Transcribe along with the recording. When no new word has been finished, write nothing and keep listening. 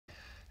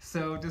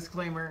So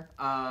disclaimer,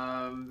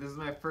 this is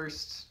my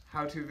first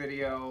how-to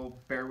video.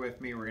 Bear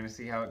with me, we're gonna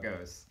see how it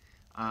goes.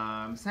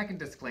 Second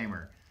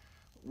disclaimer,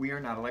 we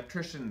are not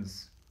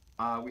electricians.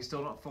 We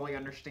still don't fully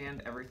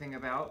understand everything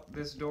about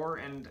this door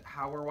and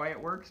how or why it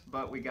works,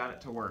 but we got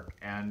it to work,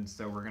 and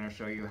so we're gonna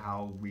show you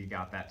how we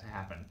got that to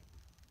happen.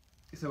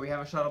 So we have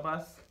a shuttle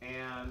bus,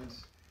 and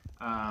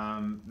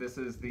this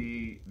is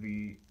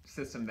the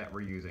system that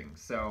we're using.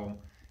 So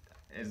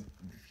if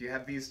you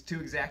have these two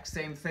exact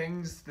same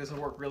things, this will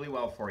work really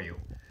well for you.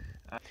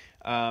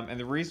 And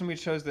the reason we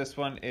chose this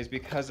one is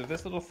because of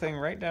this little thing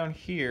right down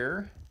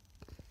here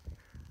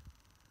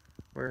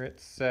where it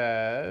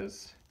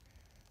says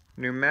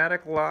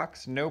pneumatic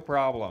locks, no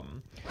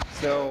problem.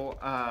 So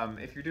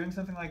if you're doing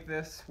something like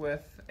this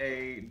with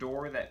a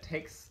door that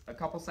takes a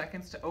couple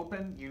seconds to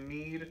open, you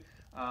need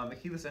a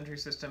keyless entry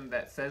system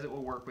that says it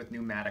will work with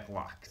pneumatic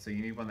lock. So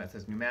you need one that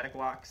says pneumatic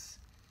locks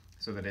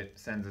so that it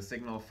sends a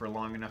signal for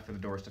long enough for the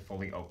doors to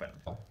fully open.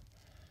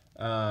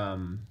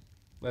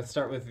 Let's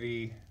start with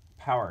the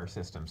power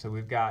system. So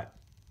we've got,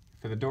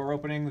 for the door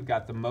opening, we've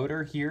got the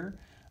motor here,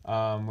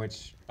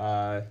 which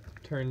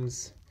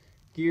turns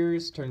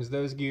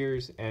those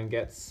gears and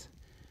gets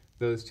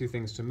those two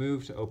things to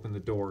move to open the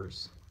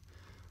doors.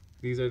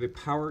 These are the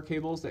power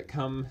cables that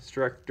come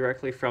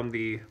directly from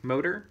the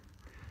motor,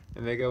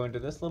 and they go into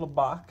this little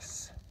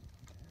box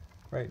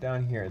right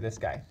down here, this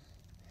guy.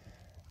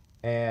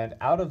 And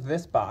out of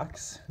this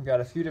box, we've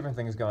got a few different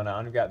things going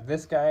on. We've got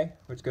this guy,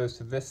 which goes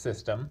to this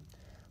system,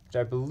 which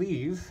I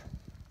believe,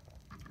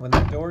 when the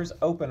doors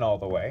open all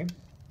the way,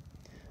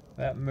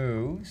 that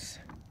moves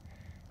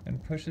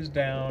and pushes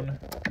down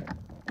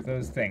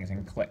those things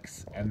and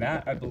clicks. And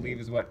that, I believe,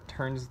 is what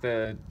turns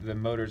the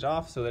motors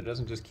off so that it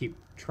doesn't just keep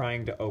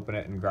trying to open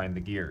it and grind the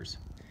gears.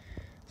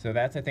 So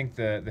that's, I think,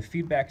 the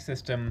feedback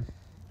system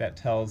that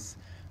tells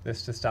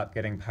this to stop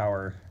getting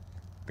power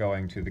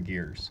going to the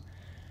gears.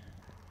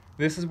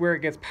 This is where it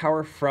gets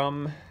power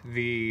from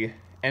the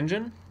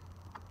engine.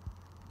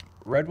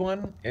 Red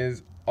one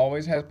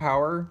always has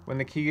power when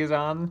the key is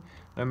on,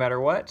 no matter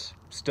what.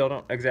 Still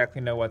don't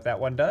exactly know what that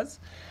one does.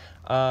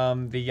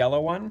 The yellow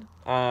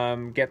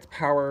one gets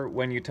power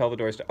when you tell the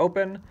doors to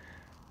open.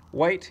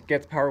 White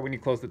gets power when you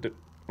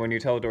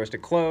tell the doors to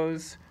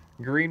close.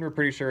 Green, we're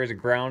pretty sure, is a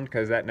ground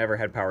because that never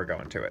had power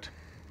going to it.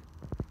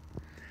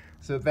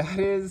 So that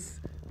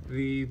is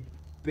the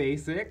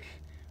basic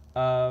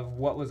of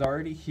what was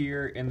already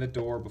here in the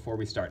door before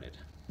we started.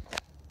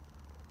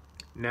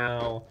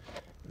 Now,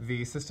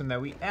 the system that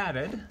we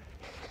added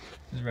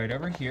is right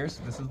over here.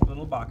 So this is the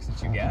little box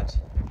that you get.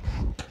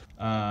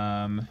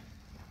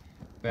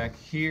 Back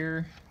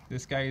here,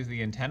 this guy is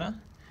the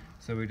antenna.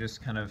 So we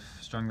just kind of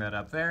strung that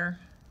up there.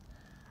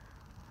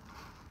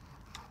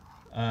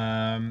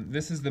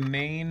 This is the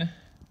main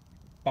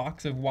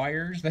box of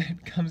wires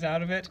that comes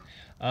out of it.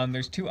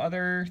 There's two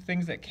other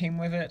things that came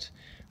with it.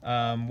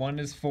 One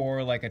is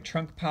for like a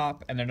trunk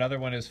pop, and another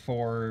one is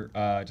for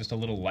just a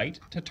little light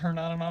to turn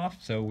on and off,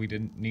 so we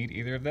didn't need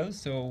either of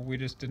those, so we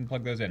just didn't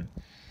plug those in.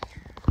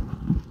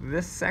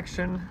 This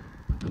section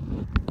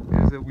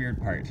is the weird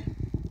part.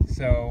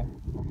 So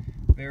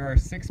there are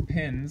 6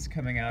 pins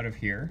coming out of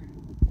here.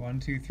 1,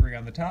 2, 3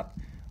 on the top,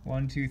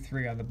 1, 2,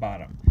 3 on the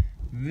bottom.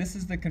 This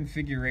is the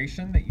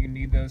configuration that you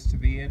need those to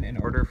be in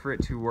order for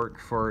it to work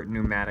for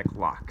pneumatic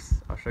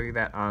locks. I'll show you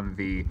that on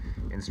the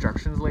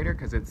instructions later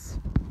because it's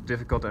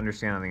difficult to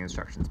understand on the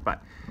instructions.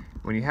 But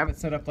when you have it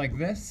set up like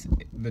this,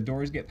 the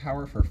doors get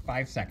power for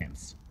 5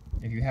 seconds.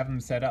 If you have them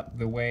set up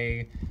the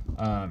way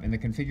in the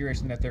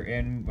configuration that they're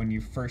in when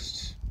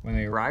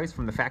they arrive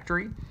from the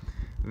factory,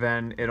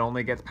 then it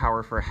only gets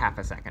power for half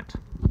a second.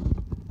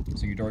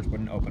 So your doors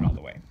wouldn't open all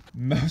the way.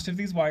 Most of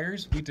these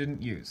wires we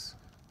didn't use.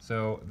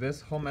 So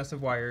this whole mess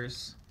of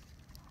wires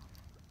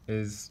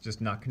is just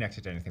not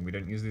connected to anything. We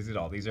didn't use these at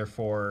all. These are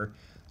for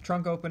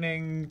trunk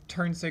opening,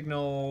 turn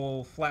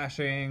signal,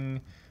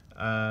 flashing,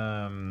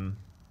 I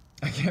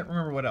can't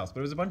remember what else, but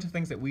it was a bunch of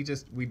things that we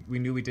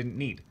knew we didn't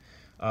need,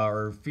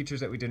 or features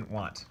that we didn't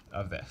want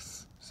of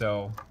this.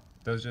 So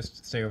those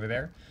just stay over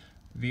there.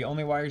 The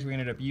only wires we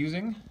ended up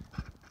using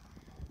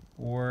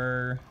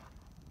were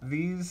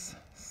these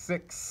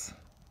 6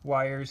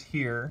 wires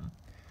here.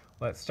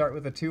 Let's start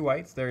with the 2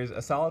 whites. There's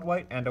a solid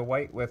white and a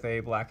white with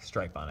a black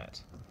stripe on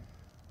it.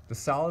 The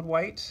solid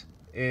white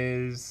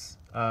is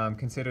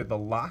considered the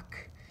lock,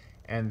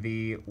 and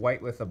the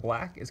white with the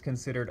black is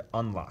considered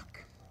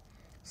unlock.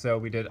 So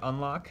we did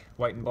unlock,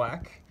 white and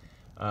black,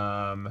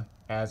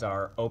 as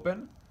our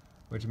open,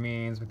 which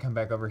means we come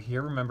back over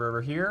here. Remember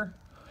over here,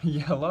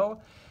 yellow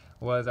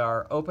was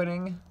our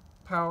opening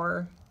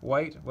power,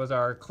 white was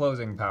our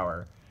closing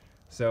power.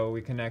 So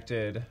we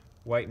connected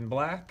white and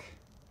black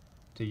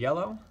to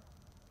yellow,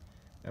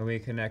 and we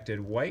connected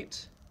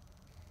white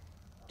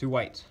to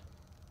white.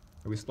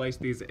 We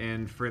spliced these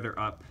in further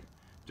up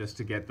just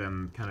to get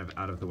them kind of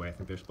out of the way. I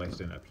think they're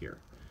spliced in up here.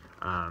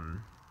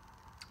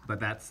 But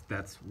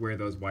that's where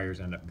those wires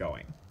end up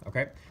going.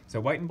 Okay, so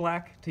white and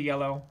black to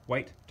yellow,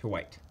 white to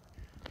white.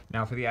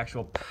 Now for the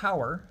actual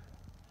power,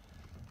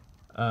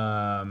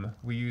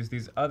 we use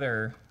these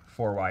other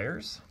 4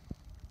 wires.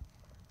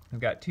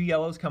 We've got 2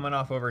 yellows coming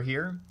off over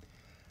here,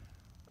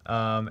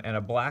 and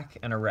a black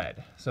and a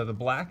red. So the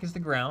black is the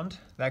ground.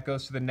 That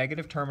goes to the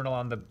negative terminal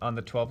on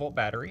the 12-volt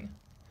battery.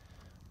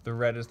 The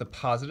red is the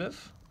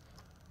positive.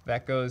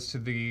 That goes to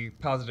the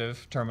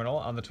positive terminal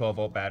on the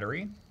 12-volt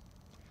battery.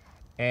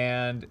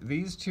 And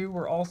these two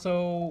were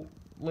also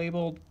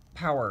labeled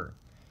power.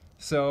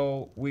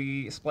 So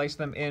we spliced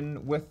them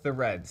in with the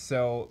red.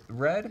 So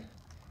red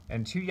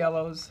and 2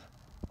 yellows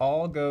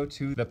all go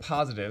to the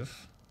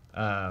positive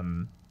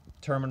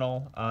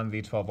terminal on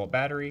the 12-volt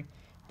battery.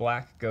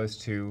 Black goes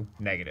to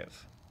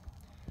negative.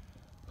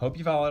 Hope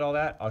you followed all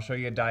that. I'll show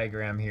you a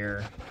diagram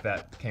here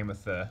that came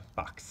with the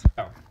box.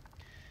 So,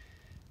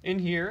 in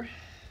here,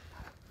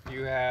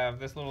 you have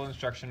this little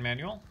instruction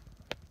manual.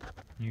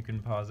 You can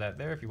pause that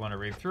there if you want to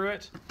read through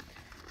it.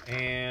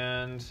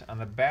 And on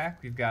the back,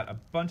 we've got a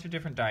bunch of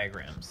different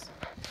diagrams.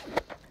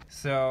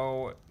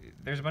 So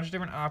there's a bunch of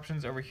different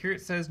options. Over here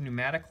it says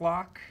pneumatic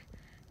lock,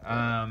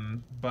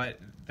 but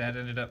that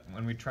ended up,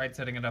 when we tried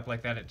setting it up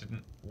like that, it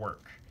didn't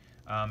work.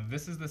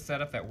 This is the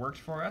setup that worked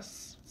for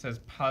us. It says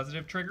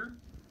positive trigger.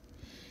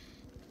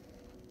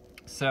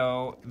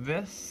 So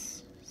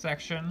this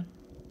section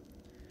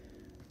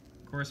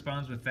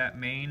corresponds with that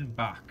main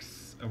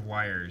box of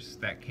wires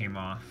that came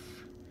off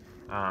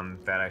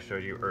that I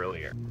showed you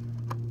earlier.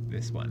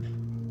 This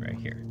one right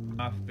here.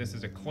 This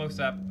is a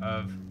close-up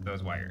of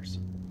those wires.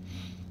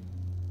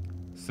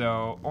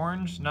 So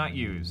orange, not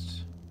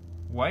used.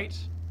 White,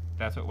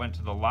 that's what went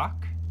to the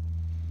lock.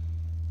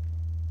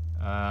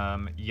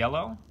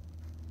 Yellow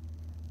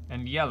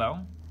and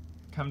yellow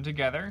come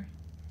together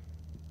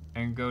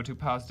and go to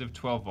positive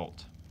 12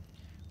 volt.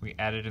 We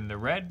added in the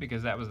red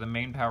because that was the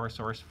main power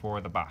source for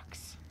the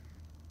box.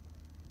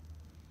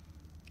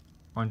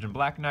 Orange and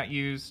black not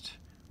used.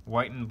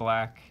 White and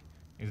black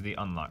is the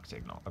unlock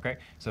signal. Okay,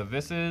 so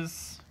this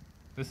is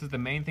the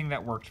main thing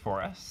that worked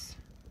for us.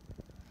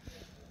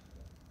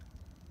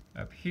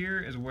 Up here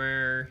is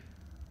where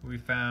we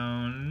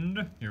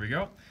found, here we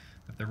go,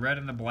 that the red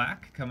and the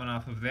black coming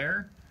off of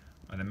there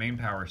are the main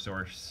power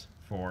source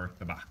for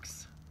the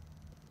box.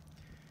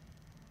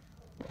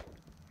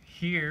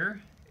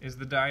 Here is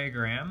the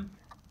diagram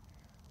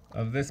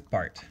of this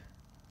part,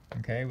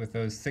 okay, with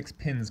those 6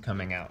 pins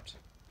coming out.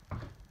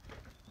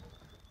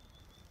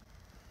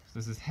 So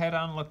this is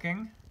head-on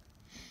looking.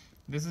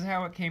 This is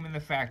how it came in the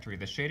factory.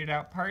 The shaded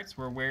out parts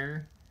were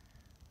where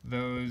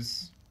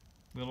those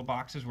little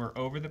boxes were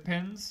over the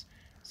pins.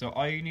 So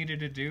all you needed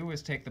to do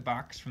was take the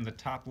box from the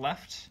top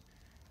left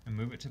and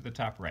move it to the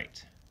top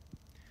right.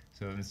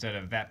 So instead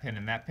of that pin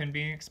and that pin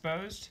being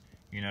exposed,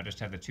 you now just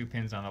have the 2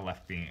 pins on the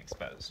left being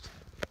exposed.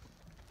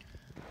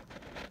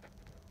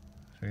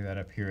 Show you that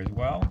up here as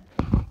well.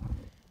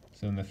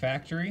 So in the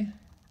factory,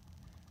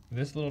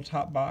 this little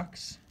top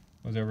box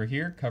was over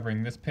here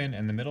covering this pin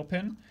and the middle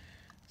pin.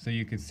 So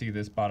you could see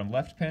this bottom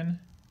left pin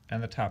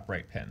and the top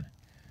right pin.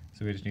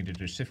 So we just needed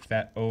to shift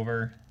that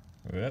over,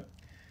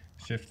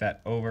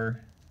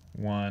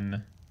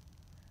 one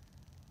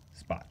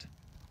spot.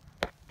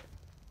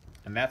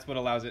 And that's what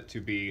allows it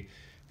to be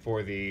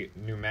for the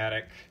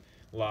pneumatic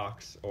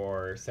locks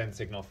or send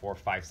signal for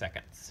 5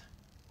 seconds.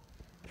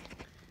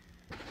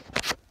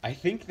 I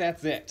think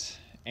that's it.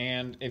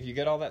 And if you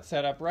get all that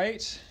set up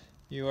right,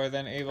 you are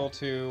then able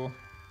to,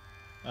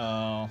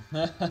 oh,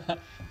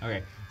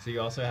 okay, so you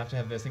also have to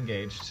have this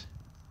engaged.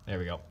 There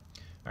we go. All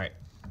right.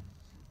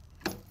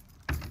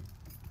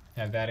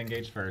 Have that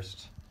engaged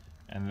first,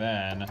 and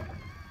then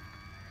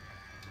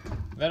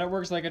it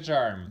works like a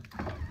charm.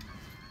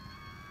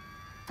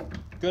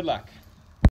 Good luck.